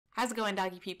How's it going,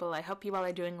 doggy people? I hope you all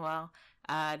are doing well.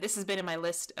 This has been in my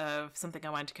list of something I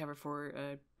wanted to cover for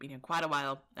quite a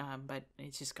while, but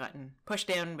it's just gotten pushed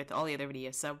down with all the other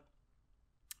videos. So,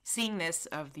 seeing this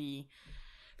of the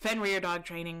Fenrir dog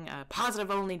training, positive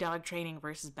only dog training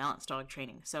versus balanced dog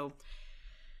training. So,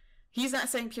 he's not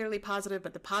saying purely positive,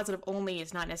 but the positive only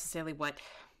is not necessarily what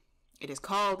it is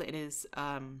called. It is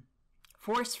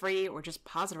force-free or just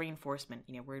positive reinforcement.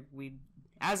 We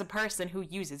as a person who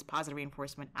uses positive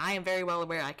reinforcement, I am very well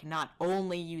aware I cannot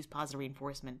only use positive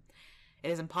reinforcement.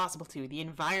 It is impossible to. The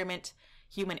environment,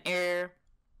 human error,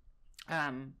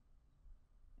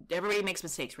 everybody makes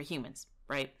mistakes. We're humans,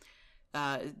 right?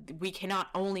 We cannot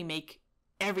only make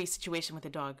every situation with a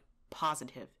dog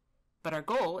positive, but our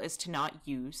goal is to not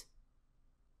use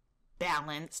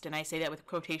balanced, and I say that with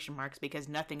quotation marks because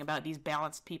nothing about these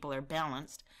balanced people are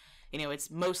balanced. It's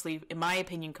mostly, in my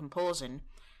opinion, compulsion.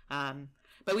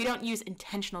 But we don't use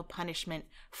intentional punishment,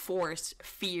 force,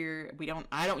 fear.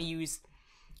 I don't use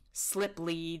slip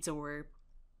leads or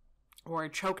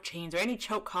choke chains or any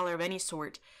choke collar of any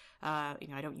sort. I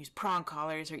don't use prong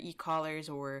collars or e-collars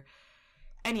or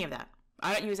any of that.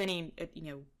 I don't use any,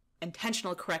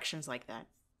 intentional corrections like that.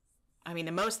 I mean,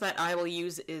 the most that I will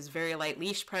use is very light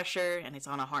leash pressure, and it's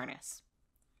on a harness.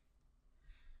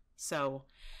 So,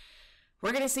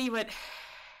 we're going to see what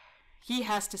he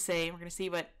has to say. We're going to see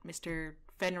what Mr.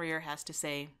 Fenrir has to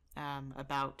say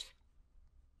about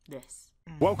this.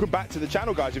 Welcome back to the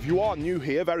channel, guys. If you are new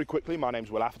here, very quickly, my name's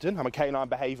Will Atherton. I'm a canine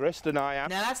behaviourist, and I am...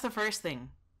 Now, that's the first thing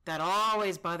that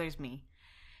always bothers me.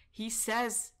 He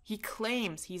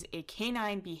claims he's a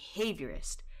canine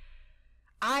behaviorist.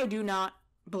 I do not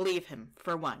believe him,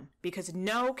 for one, because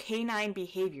no canine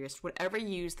behaviorist would ever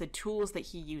use the tools that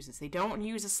he uses. They don't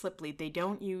use a slip lead. They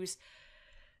don't use,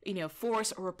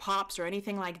 force or pops or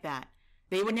anything like that.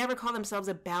 They would never call themselves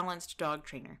a balanced dog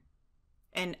trainer.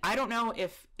 And I don't know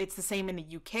if it's the same in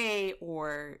the UK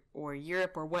or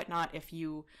Europe or whatnot, if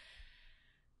you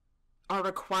are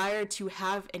required to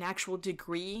have an actual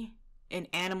degree in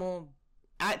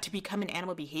to become an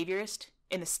animal behaviorist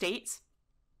in the States.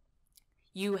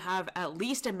 You have at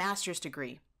least a master's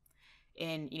degree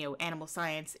in, animal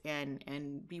science,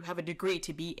 and you have a degree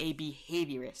to be a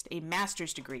behaviorist, a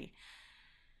master's degree.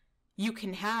 You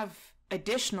can have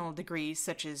additional degrees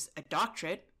such as a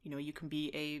doctorate. You can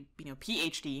be a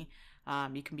PhD.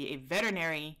 You can be a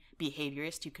veterinary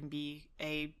behaviorist. You can be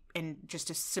just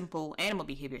a simple animal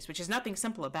behaviorist, which is nothing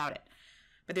simple about it.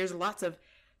 But there's lots of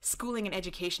schooling and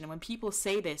education. And when people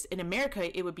say this, in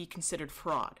America, it would be considered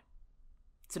fraud.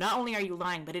 So not only are you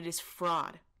lying, but it is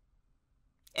fraud.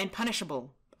 And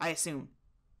punishable, I assume,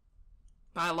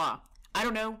 by law. I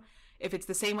don't know if it's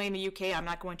the same way in the UK. I'm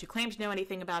not going to claim to know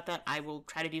anything about that. I will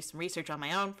try to do some research on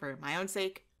my own for my own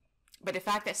sake. But the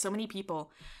fact that so many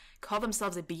people call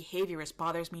themselves a behaviorist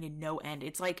bothers me to no end.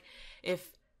 It's like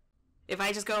if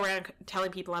I just go around telling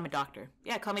people I'm a doctor.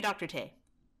 Yeah, call me Dr. Tay.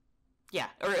 Yeah,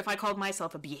 or if I called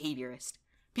myself a behaviorist.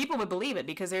 People would believe it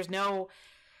because there's no...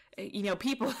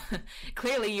 people,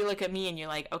 clearly you look at me and you're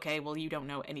like, okay, well, you don't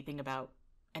know anything about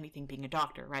anything being a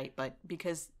doctor, right? But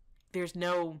because there's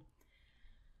no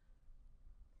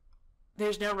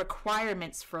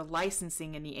requirements for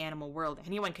licensing in the animal world,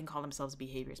 anyone can call themselves a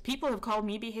behaviorist. People have called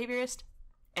me behaviorist,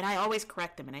 and I always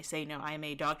correct them, and I say, no, I am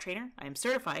a dog trainer. I am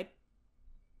certified.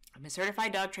 I'm a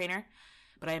certified dog trainer,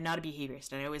 but I am not a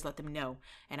behaviorist, and I always let them know,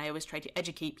 and I always try to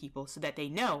educate people so that they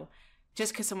know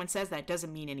just because someone says that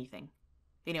doesn't mean anything.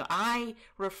 I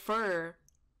refer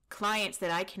clients that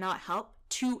I cannot help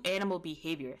to animal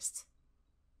behaviorists.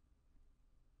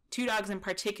 2 dogs in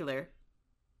particular.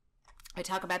 I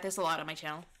talk about this a lot on my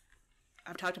channel.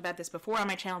 I've talked about this before on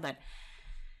my channel, that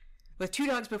with 2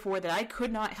 dogs before that I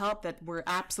could not help, that were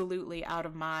absolutely out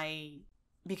of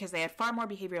because they had far more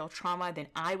behavioral trauma than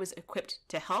I was equipped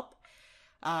to help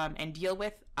and deal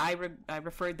with. I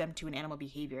referred them to an animal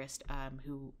behaviorist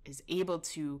who is able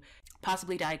to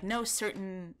possibly diagnose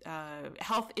certain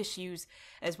health issues,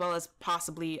 as well as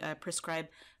possibly prescribe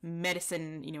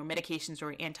medicine, medications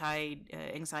or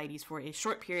anti-anxieties for a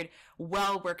short period,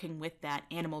 while working with that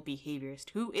animal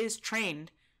behaviorist who is trained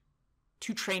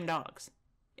to train dogs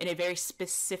in a very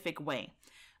specific way,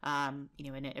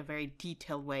 in a very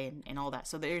detailed way and all that.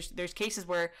 So there's cases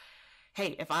where,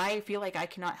 hey, if I feel like I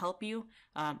cannot help you,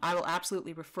 I will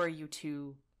absolutely refer you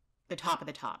to the top of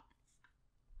the top.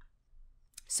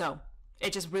 So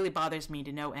it just really bothers me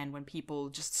to no end when people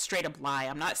just straight up lie.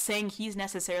 I'm not saying he's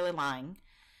necessarily lying,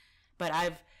 but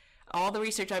all the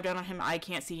research I've done on him, I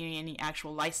can't see any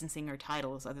actual licensing or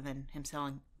titles other than him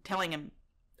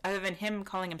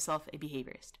calling himself a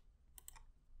behaviorist.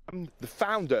 I'm the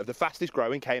founder of the fastest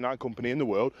growing canine company in the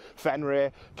world,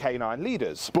 Fenrir Canine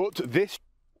Leaders. But this...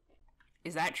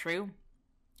 Is that true?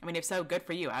 I mean, if so, good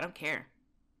for you. I don't care.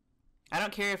 I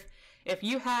don't care if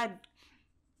you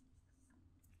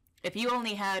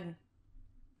only had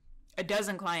a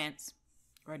dozen clients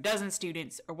or a dozen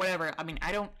students or whatever. I mean,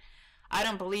 I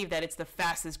don't believe that it's the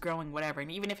fastest growing whatever.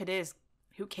 And even if it is,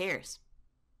 who cares?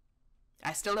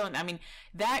 I still don't. I mean,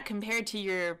 that compared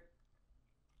to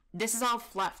this is all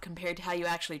fluff compared to how you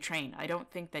actually train. I don't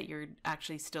think that you're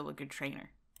actually still a good trainer.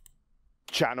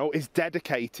 Channel is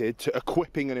dedicated to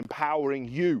equipping and empowering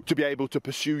you to be able to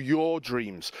pursue your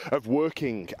dreams of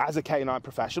working as a canine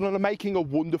professional and making a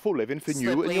wonderful living for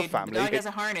you and your family. The dog has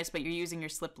a harness, but you're using your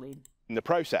slip lead in the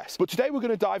process. But today we're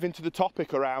going to dive into the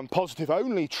topic around positive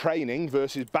only training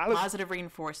versus balance. Positive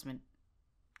reinforcement,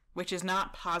 which is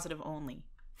not positive only.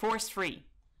 Force free.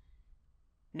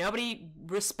 Nobody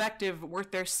respective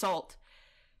worth their salt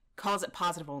calls it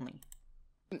positive only.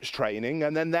 Training,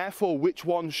 and then therefore which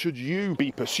one should you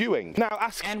be pursuing? Now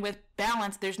ask. And with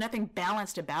balance, there's nothing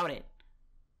balanced about it.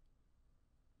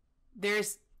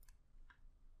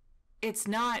 It's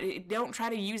not, don't try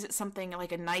to use it something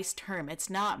like a nice term. It's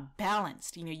not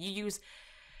balanced. You know,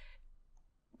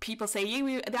 people say,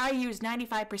 I use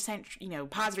 95%,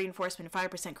 positive reinforcement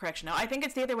and 5% correction. No, I think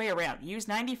it's the other way around. Use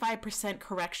 95%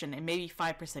 correction and maybe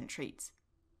 5% treats.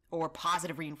 Or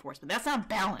positive reinforcement. That's not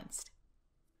balanced.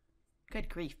 Good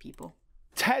grief, people.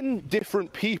 10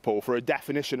 different people for a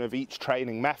definition of each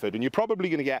training method, and you're probably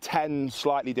going to get 10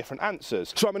 slightly different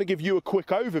answers. So I'm going to give you a quick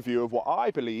overview of what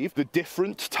I believe the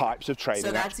different types of training.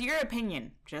 So that's your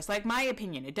opinion, just like my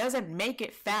opinion. It doesn't make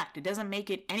it fact. It doesn't make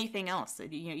it anything else.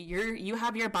 You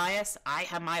have your bias. I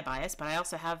have my bias, but I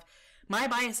also have my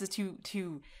bias is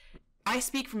to. I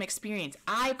speak from experience.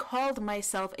 I called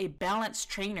myself a balanced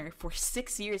trainer for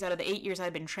 6 years out of the 8 years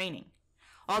I've been training.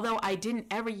 Although I didn't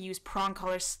ever use prong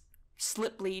collars,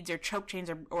 slip leads, or choke chains,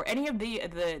 or any of the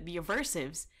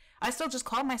aversives, I still just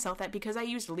called myself that because I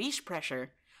used leash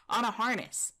pressure on a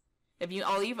harness.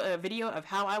 I'll leave a video of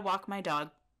how I walk my dog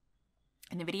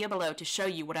in the video below to show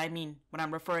you what I mean when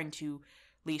I'm referring to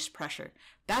leash pressure.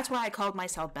 That's why I called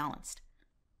myself balanced.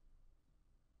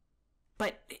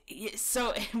 But this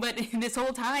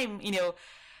whole time,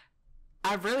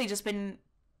 I've really just been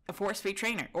a force-free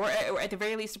trainer, or at the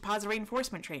very least a positive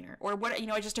reinforcement trainer, or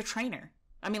just a trainer.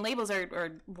 I mean, labels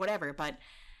are whatever, but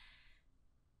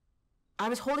I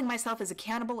was holding myself as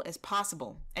accountable as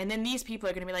possible. And then these people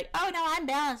are going to be like, oh no, I'm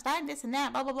balanced, I'm this and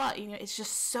that, blah, blah, blah. It's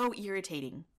just so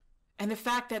irritating. And the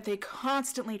fact that they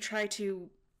constantly try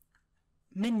to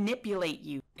manipulate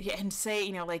you and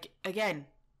say, again,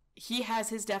 he has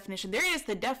his definition. There is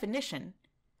the definition,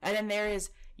 and then there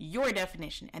is your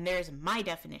definition, and there's my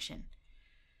definition.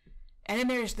 And then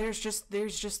there's just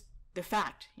the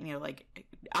fact,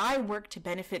 I work to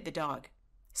benefit the dog.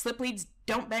 Slip leads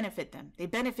don't benefit them. They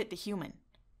benefit the human.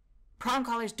 Prong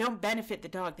collars don't benefit the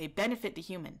dog. They benefit the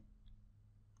human.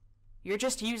 You're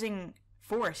just using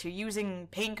force. You're using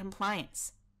pain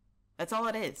compliance. That's all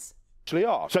it is. Actually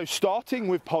are. So starting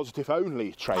with positive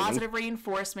only training. Positive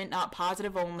reinforcement, not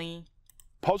positive only.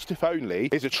 Positive only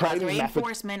is a training positive method.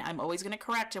 Reinforcement, I'm always going to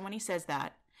correct him when he says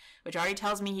that, which already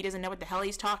tells me he doesn't know what the hell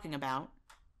he's talking about.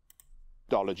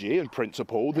 Methodology and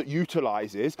principle that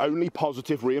utilizes only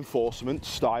positive reinforcement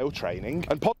style training.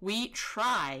 And I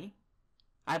try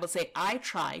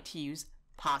to use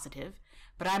positive,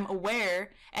 but I'm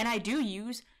aware, and I do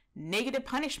use negative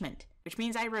punishment, which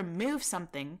means I remove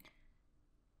something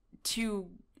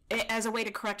as a way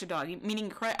to correct a dog,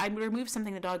 meaning I remove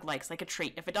something the dog likes, like a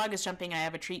treat. If a dog is jumping and I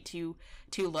have a treat too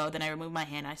low, then I remove my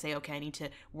hand. I say, okay, I need to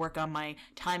work on my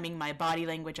timing, my body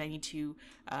language. I need to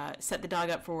set the dog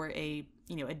up for a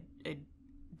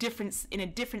difference in a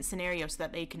different scenario so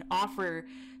that they can offer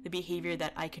the behavior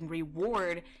that I can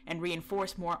reward and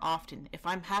reinforce more often. If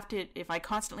I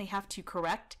constantly have to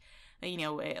correct,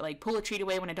 like pull a treat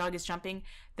away when a dog is jumping,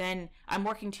 then I'm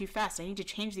working too fast. I need to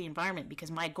change the environment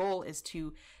because my goal is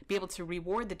to be able to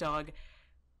reward the dog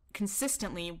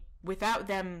consistently without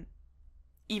them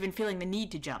even feeling the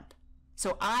need to jump.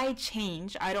 So I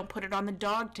change. I don't put it on the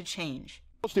dog to change.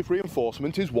 Positive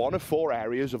reinforcement is one of 4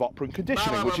 areas of operant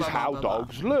conditioning, which is how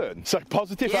dogs learn. So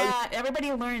positive... Yeah,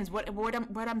 everybody learns. What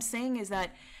I'm saying is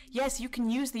that, yes, you can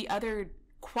use the other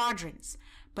quadrants,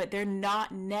 but they're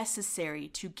not necessary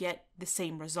to get the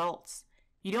same results.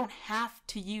 You don't have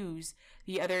to use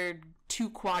the other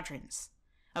 2 quadrants.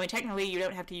 I mean, technically, you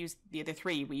don't have to use the other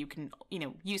 3, where you can,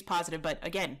 use positive, but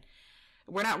again,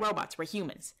 we're not robots, we're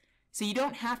humans. So you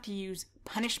don't have to use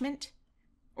punishment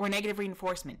or negative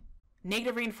reinforcement.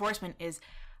 Negative reinforcement is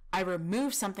I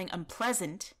remove something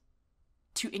unpleasant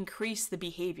to increase the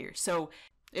behavior. So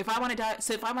if I want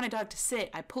a dog to sit,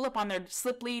 I pull up on their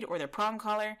slip lead or their prong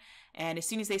collar, and as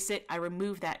soon as they sit, I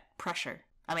remove that pressure.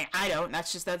 I mean, I don't.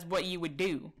 That's what you would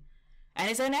do. And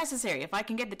it's unnecessary. If I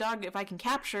can get the dog, if I can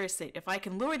capture a sit, if I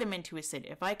can lure them into a sit,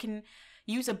 if I can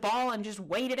use a ball and just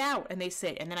wait it out and they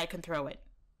sit, and then I can throw it.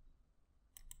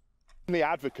 The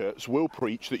advocates will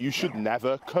preach that you should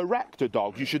never correct a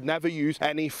dog. You should never use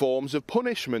any forms of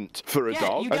punishment for a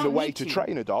dog. And the way to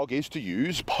train a dog is to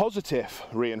use positive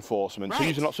reinforcement. So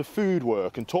using lots of food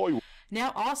work and toy work.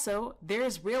 Now also,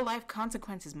 there's real life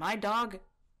consequences. My dog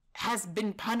has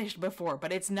been punished before,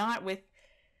 but it's not with,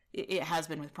 it has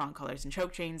been with prong collars and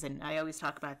choke chains, and I always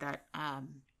talk about that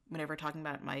whenever talking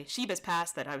about my Shiba's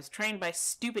past, that I was trained by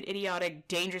stupid, idiotic,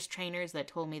 dangerous trainers that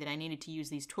told me that I needed to use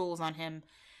these tools on him.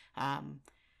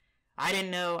 I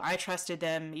didn't know. I trusted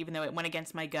them, even though it went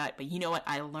against my gut. But you know what?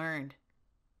 I learned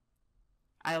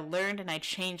and I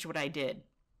changed what I did.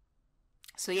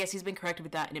 So yes, he's been corrected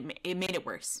with that, and it made it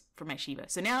worse for my Shiba.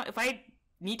 So now if I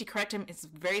need to correct him, it's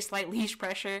very slight leash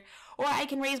pressure, or I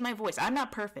can raise my voice. I'm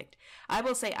not perfect. I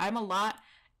will say I'm a lot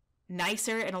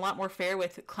nicer and a lot more fair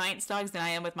with clients' dogs than I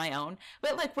am with my own.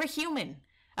 But look, we're human.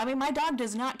 I mean, my dog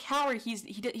does not cower.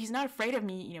 He's not afraid of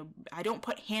me. You know, I don't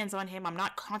put hands on him. I'm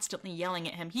not constantly yelling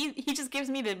at him. He just gives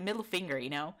me the middle finger, you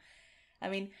know? I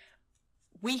mean,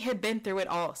 we have been through it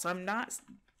all. So I'm not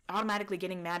automatically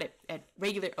getting mad at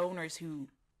regular owners who...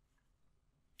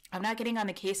 I'm not getting on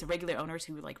the case of regular owners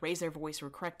who, like, raise their voice or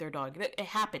correct their dog. It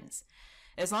happens.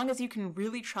 As long as you can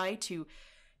really try to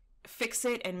fix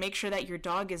it and make sure that your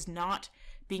dog is not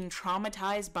being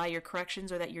traumatized by your corrections,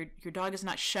 or that your dog is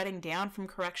not shutting down from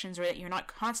corrections, or that you're not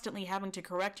constantly having to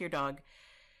correct your dog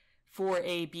for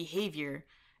a behavior,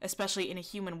 especially in a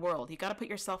human world. You got to put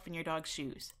yourself in your dog's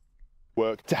shoes.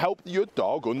 Work to help your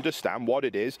dog understand what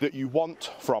it is that you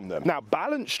want from them. Now,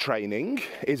 balance training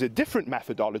is a different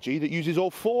methodology that uses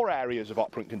all 4 areas of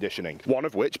operant conditioning, one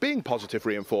of which being positive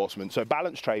reinforcement. So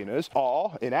balance trainers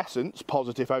are, in essence,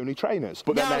 positive only trainers.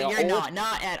 But no, you're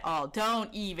not at all.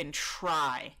 Don't even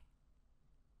try.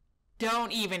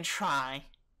 Don't even try.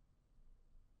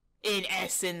 In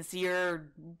essence, you're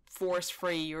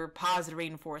force-free, you're positive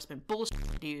reinforcement.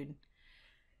 Bullshit, dude.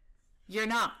 You're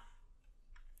not.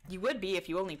 You would be if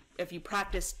you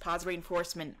practiced positive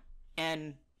reinforcement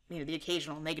and, you know, the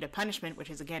occasional negative punishment, which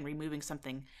is again removing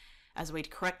something as a way to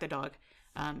correct the dog.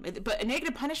 But a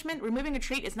negative punishment, removing a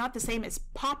treat, is not the same as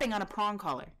popping on a prong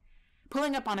collar,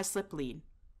 pulling up on a slip lead.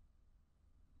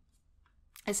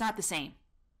 It's not the same.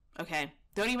 Okay,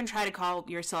 don't even try to call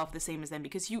yourself the same as them,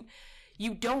 because you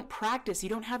don't practice. You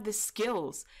don't have the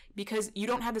skills because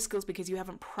you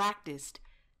haven't practiced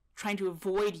trying to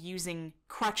avoid using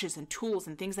crutches and tools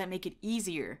and things that make it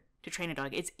easier to train a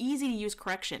dog. It's easy to use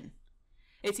correction.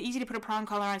 It's easy to put a prong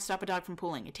collar on and stop a dog from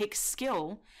pulling. It takes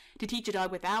skill to teach a dog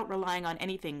without relying on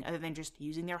anything other than just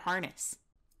using their harness.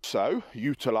 So,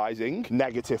 utilizing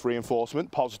negative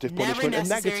reinforcement, positive punishment, and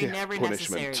negative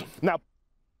punishment. Now,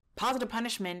 positive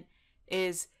punishment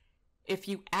is if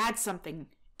you add something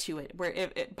to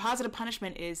it. Positive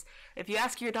punishment is if you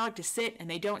ask your dog to sit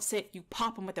and they don't sit, you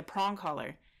pop them with a prong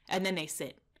collar. And then they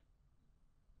sit.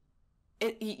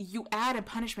 You add a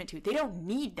punishment to it. They don't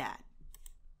need that.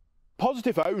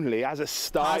 Positive only as a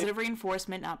style. Positive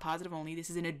reinforcement, not positive only. This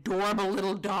is an adorable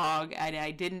little dog.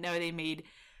 I didn't know they made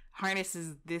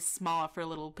harnesses this small for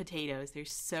little potatoes. They're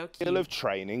so cute. Style of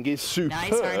training is superb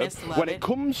nice harness, when it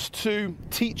comes to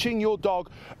teaching your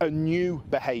dog a new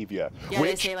behavior. Yeah,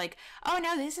 they say like, oh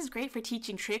no, this is great for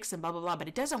teaching tricks and blah blah blah, but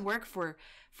it doesn't work for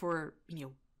you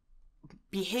know,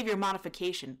 behavior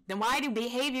modification. Then why do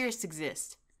behaviorists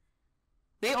exist?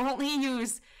 They only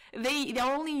use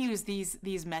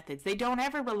these methods. They don't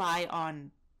ever rely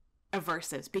on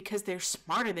aversives because they're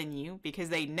smarter than you, because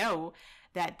they know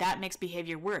that makes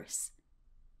behavior worse.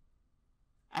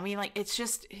 I mean, like,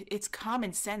 it's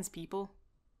common sense, people.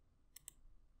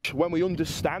 When we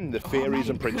understand the theories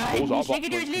and principles of look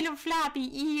at those little floppy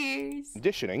ears.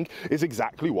 Conditioning is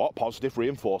exactly what positive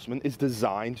reinforcement is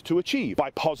designed to achieve.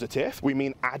 By positive, we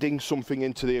mean adding something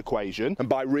into the equation, and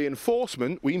by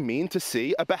reinforcement, we mean to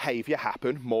see a behavior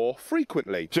happen more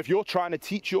frequently. So if you're trying to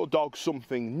teach your dog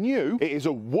something new, it is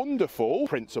a wonderful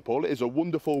principle, it is a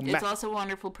wonderful method. It's also a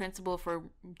wonderful principle for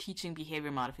teaching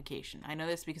behavior modification. I know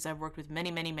this because I've worked with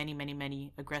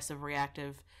many aggressive,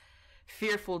 reactive,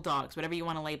 fearful dogs, whatever you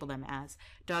want to label them as.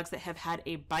 Dogs that have had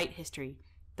a bite history.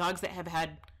 Dogs that have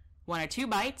had 1 or 2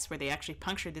 bites where they actually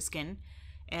punctured the skin.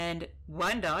 And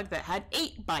one dog that had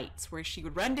 8 bites where she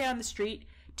would run down the street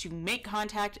to make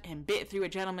contact and bit through a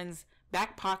gentleman's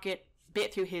back pocket,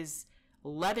 bit through his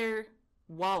leather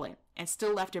wallet, and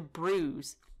still left a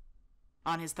bruise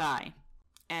on his thigh.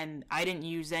 And I didn't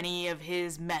use any of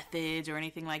his methods or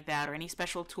anything like that, or any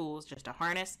special tools, just a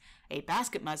harness, a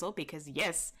basket muzzle, because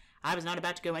yes, I was not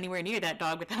about to go anywhere near that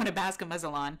dog without a basket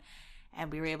muzzle on.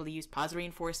 And we were able to use positive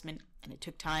reinforcement, and it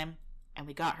took time, and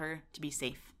we got her to be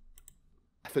safe.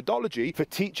 Methodology for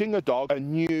teaching a dog a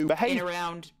new behavior. In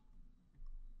around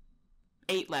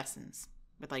 8 lessons,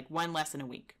 with like 1 lesson a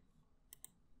week.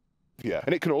 Yeah,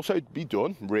 and it can also be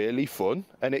done really fun,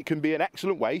 and it can be an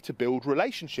excellent way to build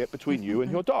relationship between you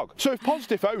and your dog. So if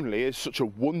positive only is such a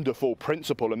wonderful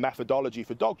principle and methodology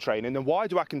for dog training, then why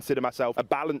do I consider myself a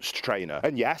balanced trainer?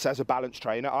 And yes, as a balanced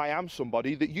trainer, I am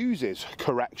somebody that uses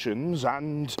corrections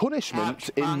and punishment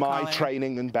in my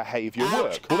training and behavior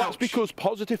work. Well, that's because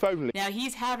positive only. Now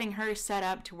he's having her set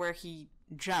up to where he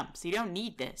jumps. You don't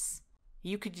need this.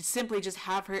 You could simply just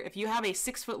have her, if you have a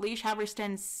 6-foot leash, have her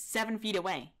stand 7 feet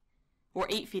away. Or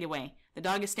 8 feet away. The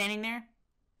dog is standing there.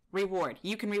 Reward.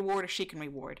 You can reward or she can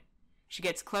reward. She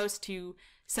gets close to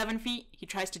 7 feet. He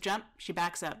tries to jump. She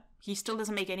backs up. He still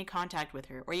doesn't make any contact with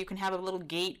her. Or you can have a little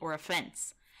gate or a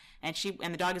fence. And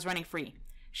the dog is running free.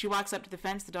 She walks up to the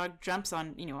fence. The dog jumps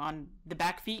on the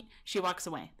back feet. She walks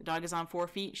away. The dog is on 4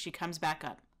 feet. She comes back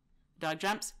up. The dog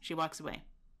jumps. She walks away.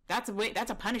 That's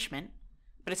a punishment.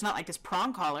 But it's not like this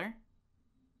prong collar.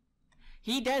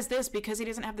 He does this because he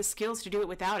doesn't have the skills to do it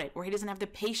without it, or he doesn't have the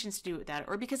patience to do it without it,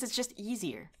 or because it's just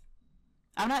easier.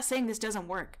 I'm not saying this doesn't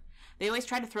work. They always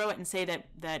try to throw it and say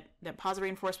that positive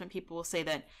reinforcement people will say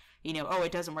that, oh,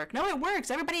 it doesn't work. No, it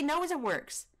works. Everybody knows it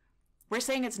works. We're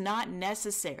saying it's not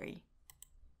necessary.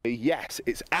 Yes,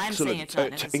 it's excellent. I'm saying it's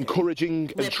not necessary.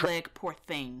 Encouraging Lip, poor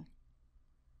thing.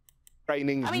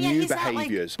 Training new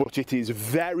behaviors, but it is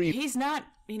very... He's not,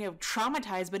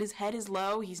 traumatized, but his head is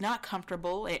low. He's not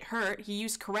comfortable. It hurt. He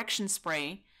used correction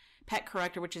spray, pet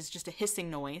corrector, which is just a hissing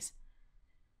noise.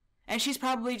 And she's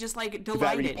probably just,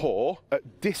 delighted. Very poor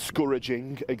at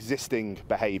discouraging existing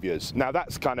behaviors. Now,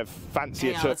 that's kind of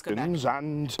fancier terms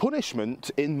and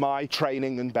punishment in my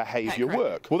training and behavior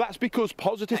work. Well, that's because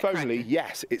positive only,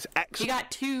 yes, it's excellent. You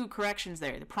got 2 corrections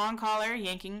there. The prong collar,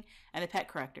 yanking, and the pet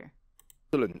corrector.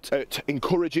 Excellent at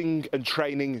encouraging and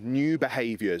training new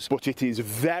behaviors, but it is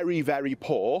very, very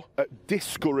poor at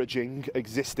discouraging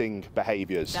existing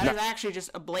behaviors. That is actually just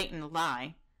a blatant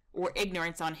lie or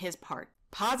ignorance on his part.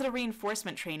 Positive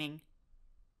reinforcement training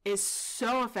is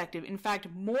so effective, in fact,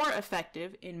 more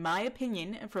effective, in my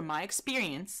opinion, and from my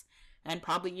experience, and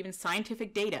probably even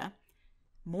scientific data,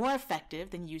 more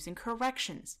effective than using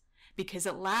corrections. Because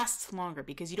it lasts longer,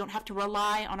 because you don't have to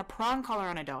rely on a prong collar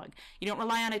on a dog. You don't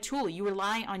rely on a tool. You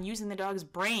rely on using the dog's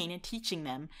brain and teaching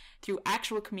them through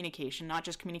actual communication, not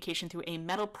just communication through a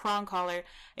metal prong collar,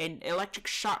 an electric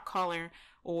shock collar,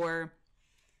 or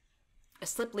a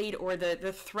slip lead, or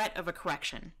the threat of a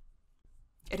correction.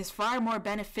 It is far more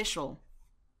beneficial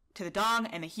to the dog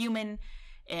and the human,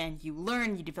 and you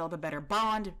learn, you develop a better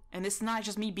bond. And this is not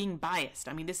just me being biased.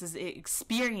 I mean, this is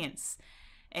experience.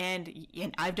 And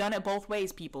I've done it both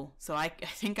ways, people. So I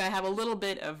think I have a little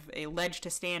bit of a ledge to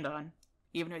stand on,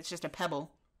 even if it's just a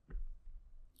pebble.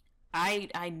 I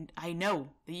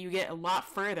know that you get a lot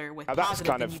further with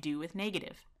positive than you do with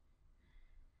negative.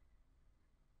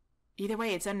 Either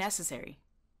way, it's unnecessary.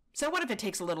 So what if it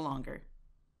takes a little longer?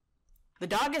 The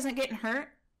dog isn't getting hurt.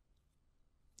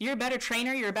 You're a better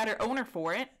trainer. You're a better owner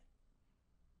for it.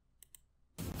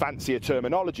 Fancier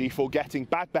terminology for getting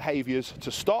bad behaviors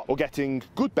to stop or getting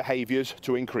good behaviors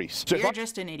to increase. So you're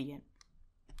just an idiot.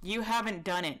 You haven't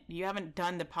done it. You haven't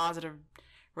done the positive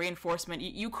reinforcement.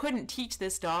 You couldn't teach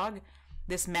this dog,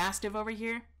 this Mastiff over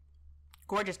here.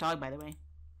 Gorgeous dog, by the way.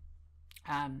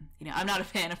 I'm not a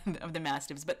fan of the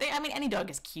Mastiffs, but any dog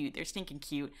is cute. They're stinking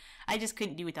cute. I just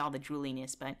couldn't do with all the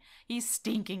drooliness, but he's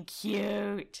stinking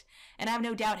cute. And I have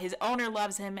no doubt his owner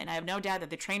loves him, and I have no doubt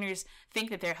that the trainers think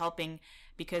that they're helping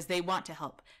because they want to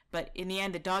help. But in the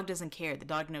end, the dog doesn't care. The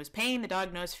dog knows pain. The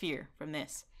dog knows fear from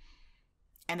this.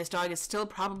 And this dog is still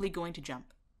probably going to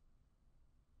jump.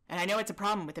 And I know it's a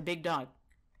problem with a big dog.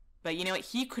 But you know what?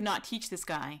 He could not teach this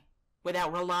guy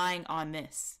without relying on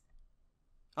this.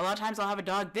 A lot of times I'll have a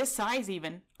dog this size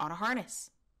even on a harness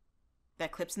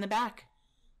that clips in the back.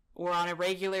 Or on a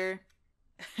regular...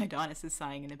 Adonis is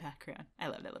sighing in the background. I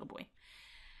love that little boy.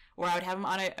 Or I would have him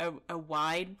on a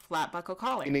wide flat buckle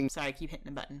collar. Sorry, I keep hitting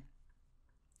the button.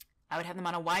 I would have them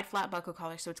on a wide flat buckle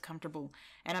collar so it's comfortable.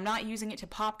 And I'm not using it to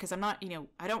pop because I'm not,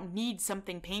 I don't need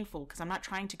something painful because I'm not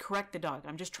trying to correct the dog.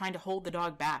 I'm just trying to hold the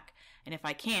dog back. And if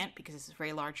I can't, because it's a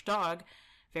very large dog,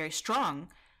 very strong,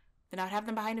 then I'd have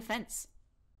them behind a fence.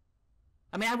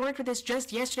 I worked with this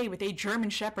just yesterday with a German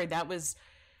Shepherd that was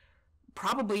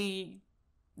probably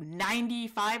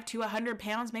 95 to 100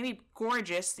 pounds, maybe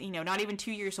gorgeous, you know, not even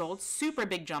 2 years old, super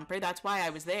big jumper. That's why I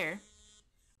was there.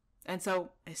 And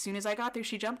so as soon as I got there,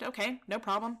 she jumped. Okay, no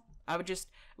problem. I would just,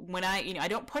 when I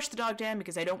don't push the dog down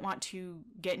because I don't want to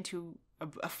get into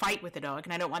a fight with the dog,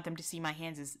 and I don't want them to see my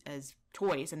hands as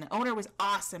toys. And the owner was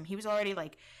awesome. He was already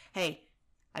like, hey,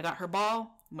 I got her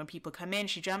ball. When people come in,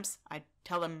 she jumps. I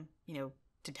tell them, you know,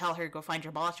 to tell her, go find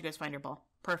your ball. She goes find her ball.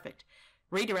 Perfect.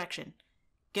 Redirection.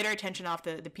 Get her attention off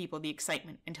the people, the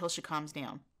excitement, until she calms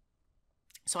down.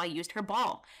 So I used her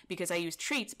ball because I used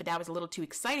treats, but that was a little too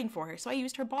exciting for her. So I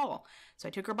used her ball. So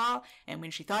I took her ball, and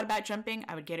when she thought about jumping,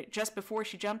 I would get it just before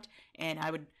she jumped, and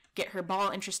I would get her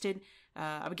ball interested.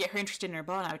 I would get her interested in her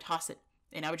ball, and I would toss it,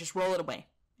 and I would just roll it away.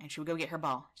 And she would go get her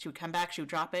ball. She would come back, she would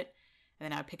drop it, and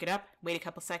then I would pick it up, wait a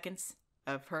couple seconds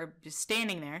of her just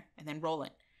standing there, and then roll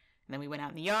it. And then we went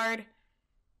out in the yard,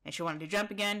 and she wanted to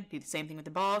jump again, do the same thing with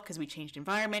the ball, because we changed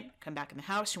environment, come back in the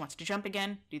house, she wants to jump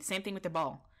again, do the same thing with the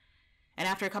ball. And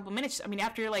after a couple minutes,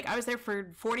 I was there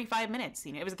for 45 minutes,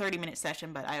 you know, it was a 30-minute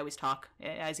session, but I always talk,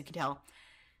 as you can tell.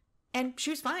 And she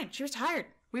was fine, she was tired.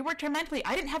 We worked her mentally.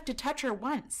 I didn't have to touch her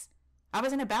once. I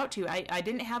wasn't about to. I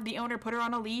didn't have the owner put her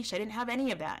on a leash, I didn't have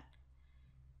any of that.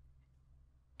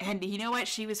 And you know what?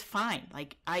 She was fine.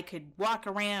 Like, I could walk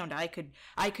around, I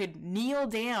could kneel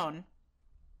down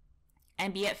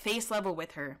and be at face level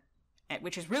with her,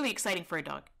 which is really exciting for a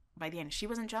dog. By the end, she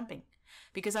wasn't jumping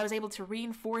because I was able to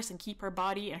reinforce and keep her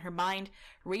body and her mind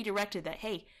redirected that,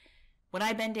 hey, when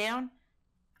I bend down,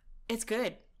 it's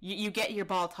good. You get your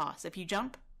ball toss. If you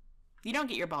jump, you don't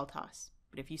get your ball tossed.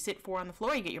 But if you sit 4 on the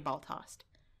floor, you get your ball tossed.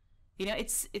 You know,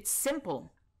 it's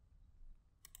simple.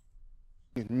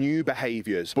 New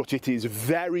behaviours, but it is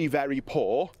very, very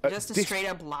poor at just a straight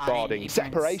up lie. Regarding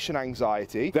separation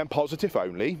anxiety, then positive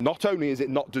only. Not only is it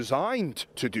not designed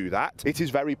to do that, it is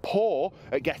very poor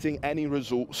at getting any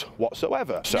results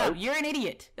whatsoever. So no, you're an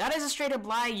idiot. That is a straight up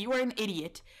lie. You are an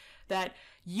idiot. That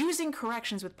using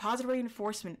corrections with positive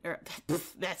reinforcement,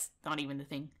 that's not even the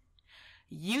thing.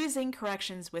 Using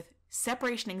corrections with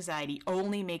separation anxiety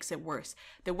only makes it worse.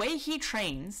 The way he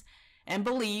trains and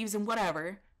believes and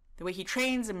whatever, the way he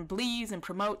trains and believes and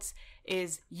promotes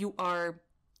is you are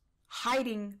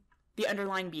hiding the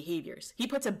underlying behaviors. He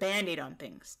puts a band-aid on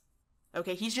things.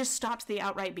 Okay, he just stops the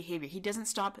outright behavior. He doesn't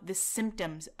stop the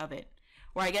symptoms of it.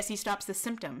 Or I guess he stops the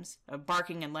symptoms of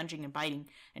barking and lunging and biting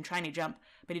and trying to jump,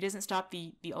 but he doesn't stop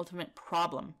the ultimate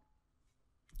problem.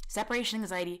 Separation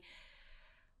anxiety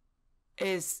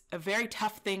is a very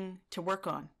tough thing to work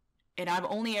on, and I've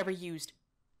only ever used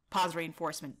positive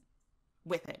reinforcement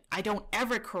with it. I don't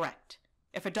ever correct.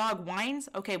 If a dog whines,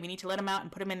 okay, we need to let him out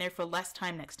and put him in there for less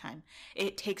time next time.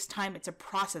 It takes time. It's a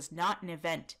process, not an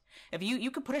event. If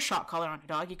you could put a shock collar on a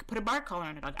dog, you could put a bark collar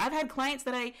on a dog. I've had clients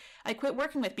that I quit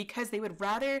working with because they would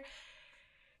rather,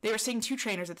 they were seeing 2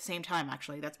 trainers at the same time,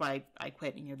 actually. That's why I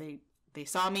quit. You know, they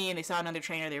saw me and they saw another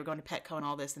trainer. They were going to Petco and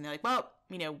all this, and they're like, well,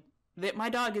 you know, my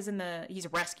dog is he's a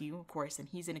rescue, of course, and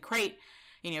he's in a crate,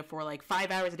 you know, for like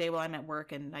 5 hours a day while I'm at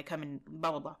work, and I come and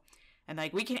blah, blah, blah. And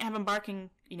like, we can't have him barking,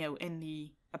 you know, in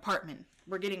the apartment.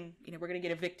 We're going to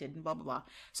get evicted and blah, blah, blah.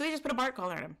 So they just put a bark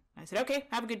collar on him. I said, okay,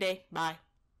 have a good day. Bye.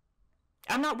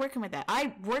 I'm not working with that.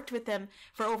 I worked with them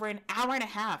for over an hour and a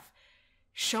half,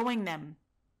 showing them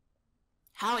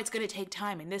how it's going to take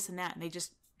time and this and that. And they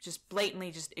just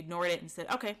blatantly just ignored it and said,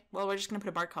 okay, well, we're just going to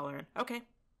put a bark collar on. Okay,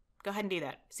 go ahead and do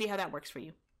that. See how that works for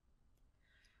you.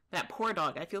 That poor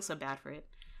dog. I feel so bad for it.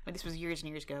 I mean, this was years and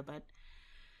years ago, but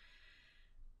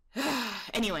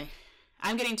anyway,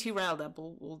 I'm getting too riled up.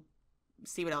 We'll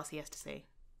see what else he has to say.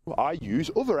 I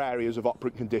use other areas of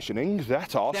operant conditioning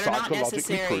that are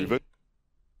psychologically proven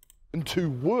to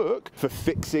work for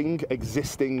fixing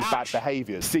existing bad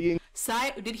behaviours. Did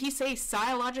he say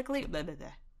psychologically? Blah, blah, blah.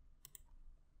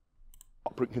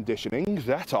 Operant conditioning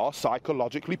that are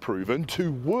psychologically proven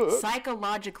to work.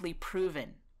 Psychologically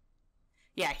proven.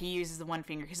 Yeah, he uses the one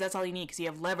finger because that's all you need, because you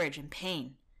have leverage and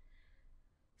pain.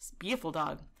 It's a beautiful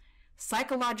dog.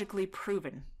 Psychologically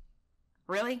proven.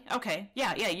 Really? Okay.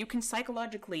 Yeah, you can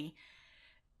psychologically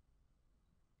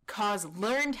cause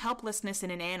learned helplessness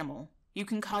in an animal. You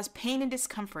can cause pain and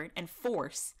discomfort and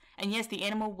force, and yes, the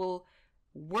animal will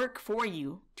work for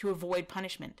you to avoid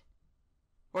punishment.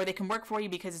 Or they can work for you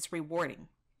because it's rewarding.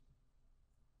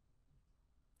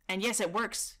 And yes, it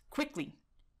works quickly.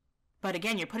 But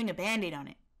again, you're putting a band-aid on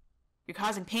it. You're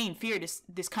causing pain, fear,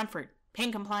 discomfort,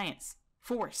 pain compliance,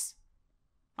 force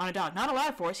on a dog. Not a lot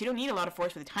of force. You don't need a lot of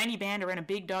force with a tiny band around a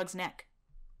big dog's neck.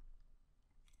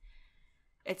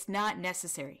 It's not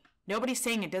necessary. Nobody's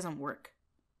saying it doesn't work.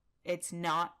 It's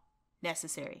not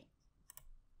necessary.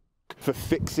 for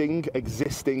fixing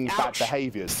existing bad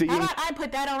behaviours. How about I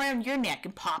put that around your neck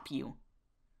and pop you?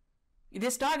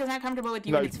 This dog is not comfortable with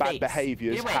you in its bad face.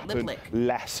 behaviours happen lip lick.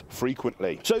 less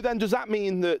frequently. So then does that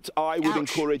mean that I would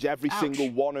encourage every single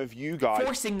one of you guys...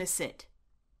 Forcing the sit.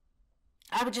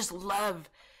 I would just love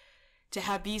to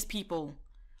have these people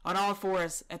on all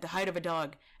fours at the height of a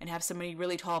dog and have somebody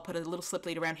really tall put a little slip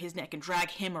lead around his neck and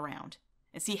drag him around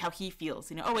and see how he feels.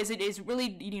 You know, oh, is it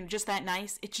really, you know, just that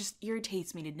nice? It just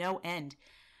irritates me to no end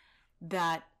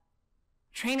that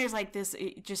trainers like this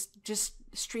just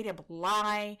straight up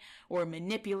lie or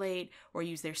manipulate or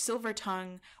use their silver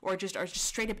tongue or just are just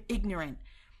straight up ignorant.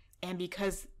 And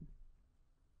because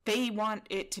they want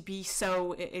it to be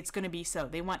so, it's going to be so.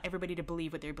 They want everybody to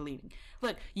believe what they're believing.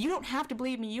 Look, you don't have to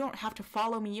believe me. You don't have to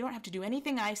follow me. You don't have to do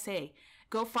anything I say.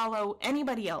 Go follow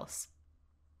anybody else.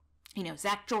 You know,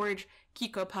 Zach George,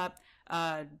 Kiko Pup,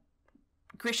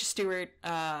 Grisha Stewart,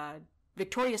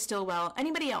 Victoria Stillwell,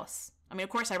 anybody else. I mean, of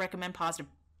course, I recommend positive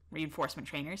reinforcement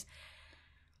trainers.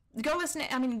 Go listen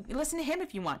to him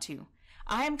if you want to.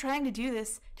 I am trying to do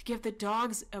this to give the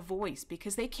dogs a voice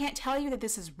because they can't tell you that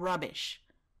this is rubbish.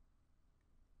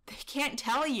 They can't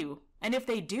tell you. And if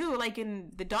they do, like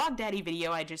in the Dog Daddy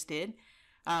video I just did,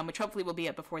 which hopefully will be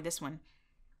up before this one,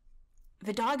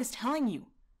 the dog is telling you,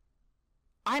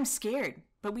 I'm scared,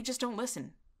 but we just don't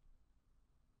listen.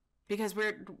 Because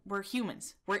we're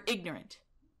humans. We're ignorant.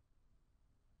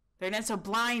 They're not so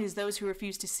blind as those who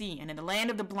refuse to see. And in the land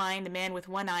of the blind, the man with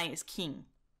one eye is king.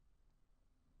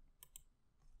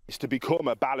 Is to become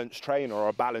a balanced trainer or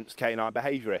a balanced canine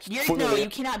behaviourist. No, you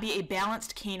cannot be a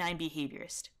balanced canine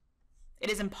behaviorist.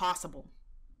 It is impossible.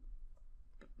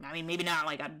 I mean, maybe not,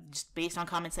 like, just based on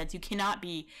common sense. You cannot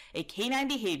be a canine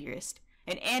behaviorist,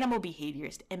 an animal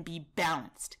behaviorist, and be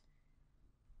balanced.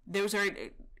 Those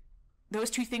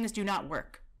two things do not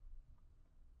work.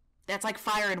 That's like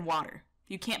fire and water.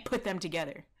 You can't put them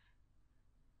together.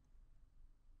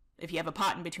 If you have a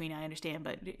pot in between, I understand,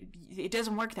 but it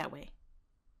doesn't work that way.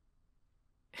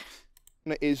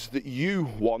 Is that you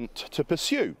want to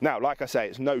pursue. Now, like I say,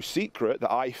 it's no secret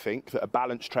that I think that a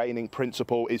balanced training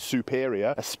principle is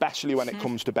superior, especially when it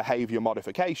comes to behaviour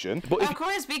modification. But of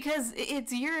course, because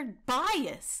it's your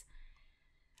bias.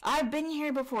 I've been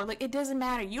here before. Like, it doesn't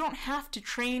matter. You don't have to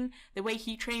train the way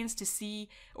he trains to see,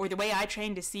 or the way I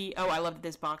train to see, oh, I love that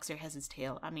this boxer has his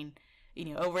tail. I mean, you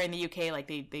know, over in the UK, like,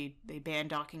 they ban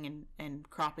docking and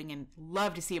cropping and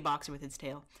love to see a boxer with its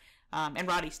tail. And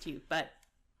Roddy's too. But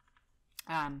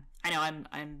I know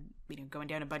I'm you know, going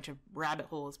down a bunch of rabbit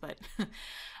holes, but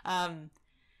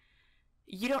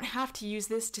you don't have to use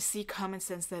this to see common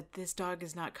sense that this dog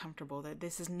is not comfortable, that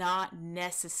this is not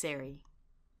necessary.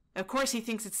 Of course he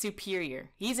thinks it's superior.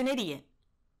 He's an idiot.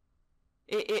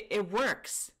 It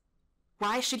works.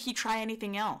 Why should he try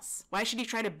anything else? Why should he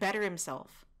try to better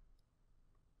himself?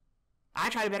 I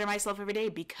try to better myself every day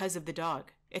because of the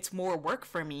dog. It's more work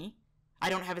for me. I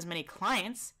don't have as many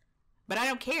clients, but I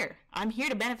don't care. I'm here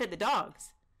to benefit the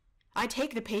dogs. I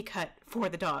take the pay cut for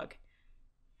the dog.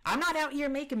 I'm not out here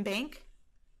making bank.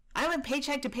 I live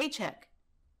paycheck to paycheck.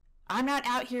 I'm not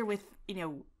out here with, you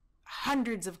know,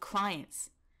 hundreds of clients.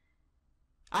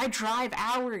 I drive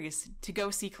hours to go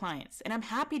see clients, and I'm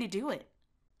happy to do it.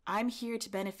 I'm here to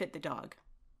benefit the dog.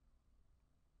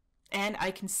 And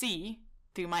I can see,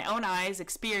 through my own eyes,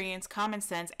 experience, common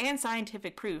sense, and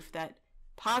scientific proof that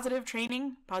positive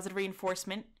training, positive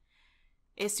reinforcement,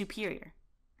 is superior.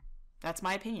 That's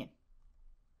my opinion.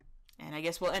 And I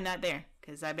guess we'll end that there,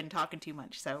 because I've been talking too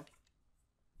much. So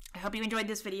I hope you enjoyed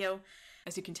this video.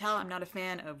 As you can tell, I'm not a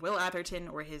fan of Will Atherton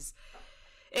or his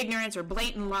ignorance or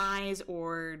blatant lies,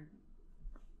 or,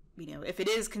 you know, if it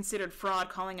is considered fraud,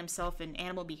 calling himself an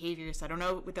animal behaviorist. I don't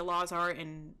know what the laws are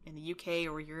in the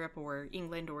UK or Europe or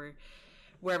England or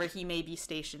wherever he may be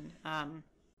stationed.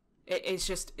 It's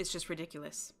just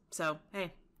ridiculous. So,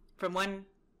 hey, from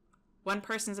one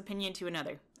person's opinion to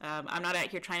another. I'm not out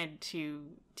here trying to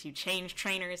change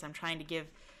trainers. I'm trying to give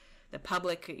the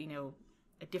public, you know,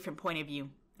 a different point of view,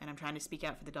 and I'm trying to speak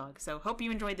out for the dog. So hope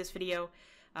you enjoyed this video.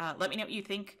 Let me know what you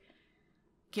think.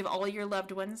 Give all your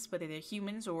loved ones, whether they're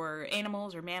humans or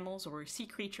animals or mammals or sea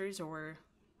creatures or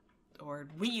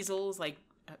weasels, like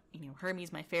you know,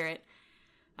 Hermes, my ferret.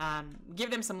 Give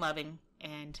them some loving,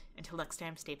 and until next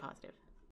time, stay positive.